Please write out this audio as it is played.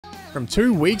from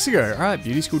 2 weeks ago. Alright,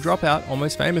 Beauty School Dropout,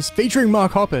 Almost Famous, featuring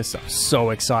Mark Hoppus. I'm so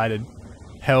excited.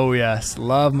 Hell yes,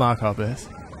 love Mark Hoppus.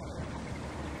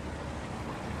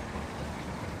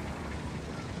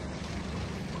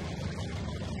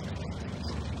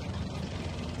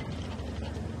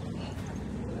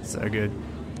 So good.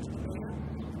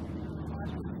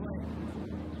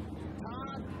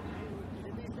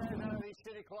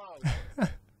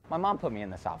 My mom put me in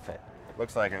this outfit.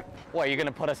 Looks like it. What, you're gonna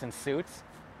put us in suits?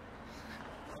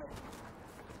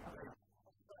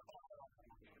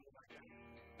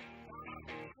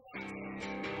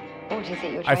 What do you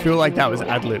think you're I trying feel to like do that with was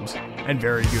your ad-libbed and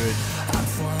very good.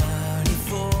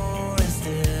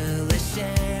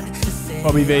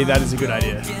 Bobby V, that is a good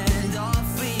idea.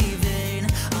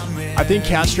 I think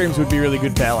couch streams would be really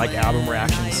good for like album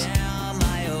reactions.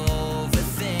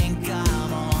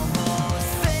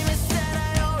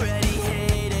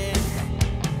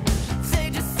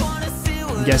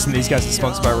 I'm guessing these guys are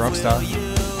sponsored by Rockstar.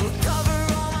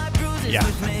 Yeah.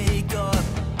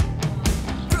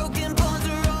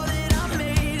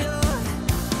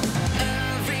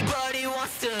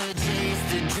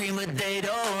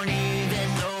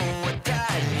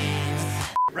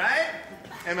 Right?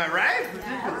 Am I right?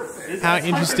 How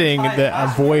interesting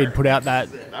that Void put out that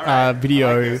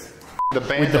video with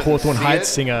the Hawthorne Heights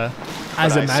singer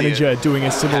as a manager doing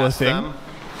a similar thing.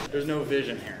 There's no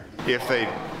vision here. If they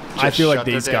I feel like shut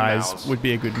their these damn guys mouths, would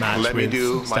be a good match let me with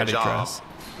do my Static job. Dress.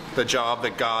 The job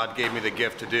that God gave me the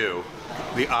gift to do.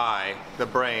 The eye, the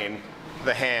brain,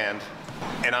 the hand.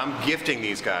 And I'm gifting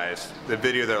these guys the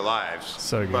video of their lives.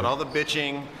 So good. But all the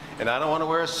bitching, and I don't want to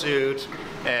wear a suit,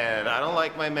 and I don't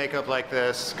like my makeup like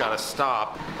this, gotta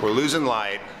stop. We're losing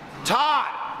light. Todd!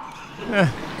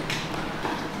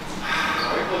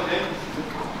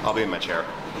 I'll be in my chair.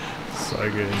 So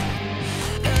good.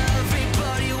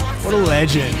 What a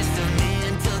legend.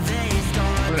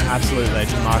 What an absolute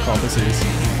legend Mark Hoppus is.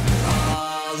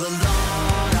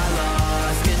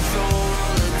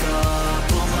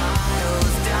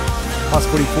 Plus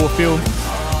 44 Phil.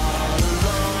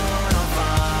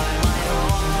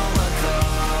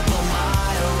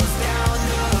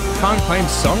 Can't claim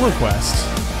song request.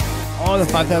 Oh, the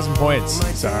 5,000 points.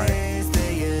 Sorry.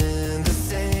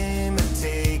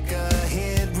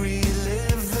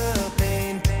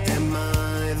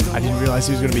 I didn't realize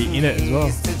he was going to be in it as well.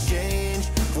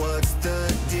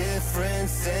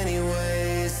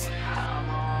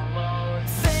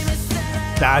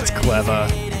 That's clever.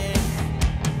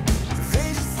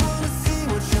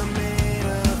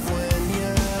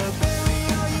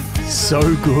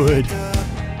 So good.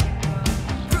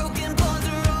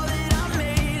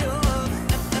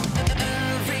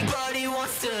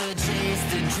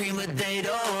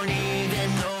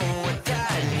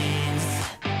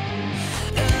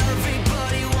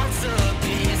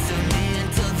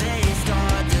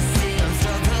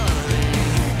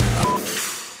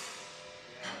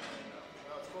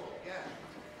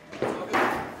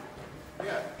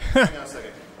 Hang on a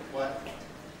second. What?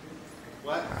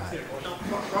 What?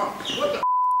 What the?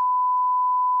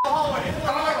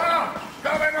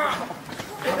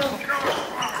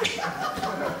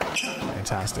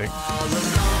 Fantastic.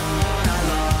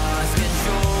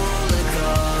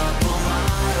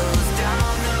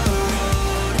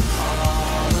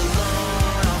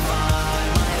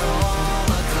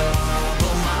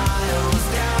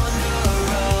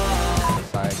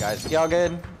 Sorry guys, y'all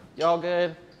good? Y'all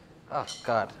good? Oh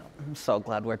God, I'm so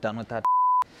glad we're done with that.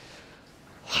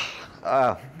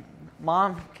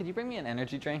 Mom, could you bring me an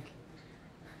energy drink?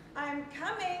 I'm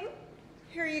coming.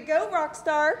 Here you go,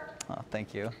 Rockstar. Oh,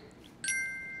 thank you.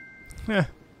 Yeah.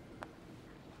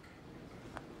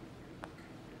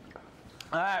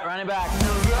 All right, run it back.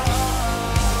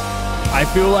 I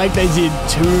feel like they did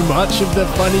too much of the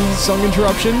funny song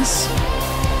interruptions.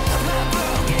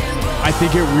 I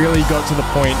think it really got to the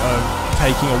point of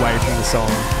taking away from the song.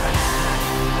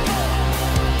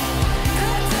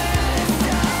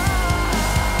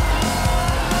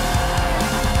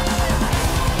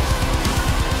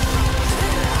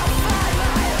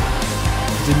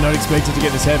 Did not expect it to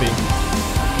get this heavy.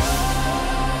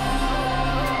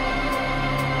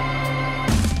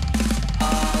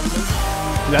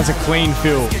 That's a clean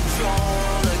fill.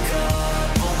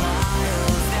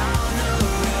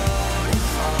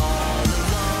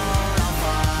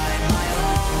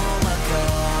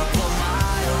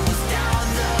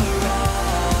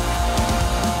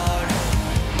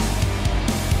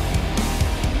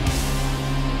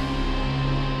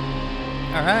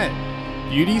 Alright.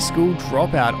 Beauty School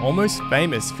Dropout, Almost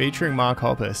Famous, featuring Mark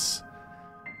Hoppus.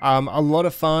 A lot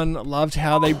of fun. Loved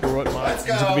how they brought Mark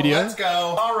into the video. Let's go.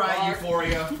 All right,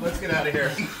 Euphoria. Let's get out of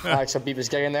here. Alright, so Beavis,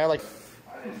 get in there, like.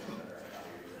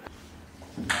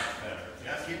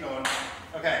 Yes, keep going.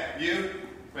 Okay, you,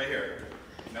 right here.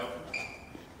 Nope.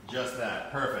 Just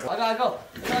that. Perfect. I gotta go.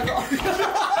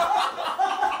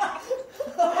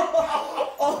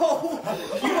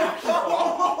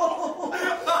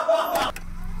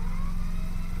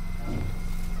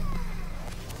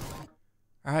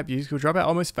 All right, musical dropout,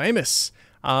 almost famous.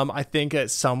 I think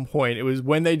at some point it was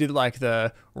when they did like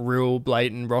the real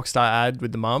blatant Rockstar ad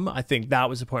with the mum. I think that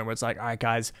was the point where it's like, all right,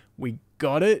 guys, we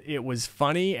got it. It was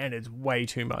funny and it's way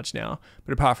too much now.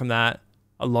 But apart from that,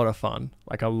 a lot of fun,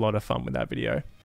 like a lot of fun with that video.